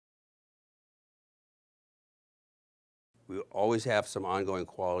We always have some ongoing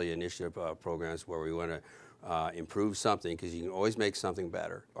quality initiative programs where we want to improve something, because you can always make something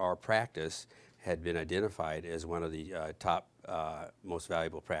better. Our practice had been identified as one of the top most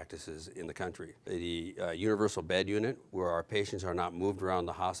valuable practices in the country. The universal bed unit, where our patients are not moved around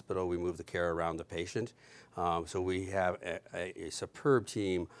the hospital, we move the care around the patient. So we have a superb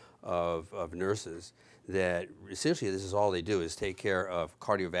team of nurses that essentially this is all they do, is take care of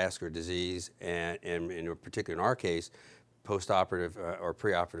cardiovascular disease and in particular in our case, post-operative or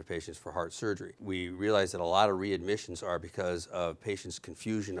preoperative patients for heart surgery. We realize that a lot of readmissions are because of patients'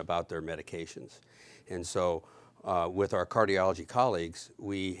 confusion about their medications. And so with our cardiology colleagues,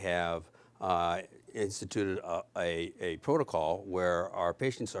 we have instituted a protocol where our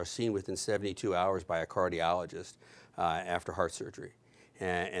patients are seen within 72 hours by a cardiologist after heart surgery.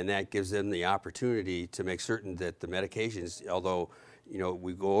 And that gives them the opportunity to make certain that the medications, although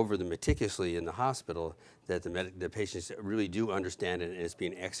we go over them meticulously in the hospital, that the patients really do understand it and it's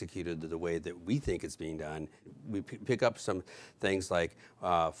being executed the way that we think it's being done. We pick up some things like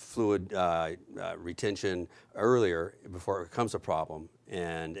fluid retention earlier before it becomes a problem,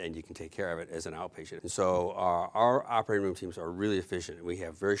 and you can take care of it as an outpatient. And so our operating room teams are really efficient. We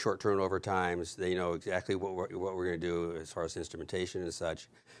have very short turnover times. They know exactly what we're going to do as far as instrumentation and such.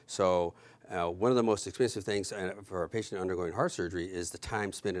 So one of the most expensive things for a patient undergoing heart surgery is the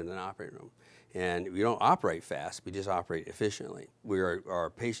time spent in an operating room. And we don't operate fast, we just operate efficiently. We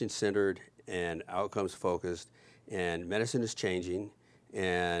are patient-centered and outcomes focused, and medicine is changing,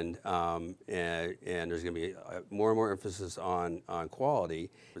 and there's going to be more and more emphasis on quality.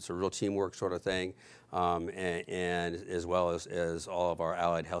 It's a real teamwork sort of thing, and as well as all of our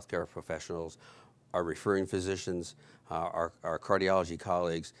allied healthcare professionals, our referring physicians, our cardiology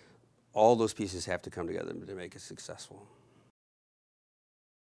colleagues. All those pieces have to come together to make it successful.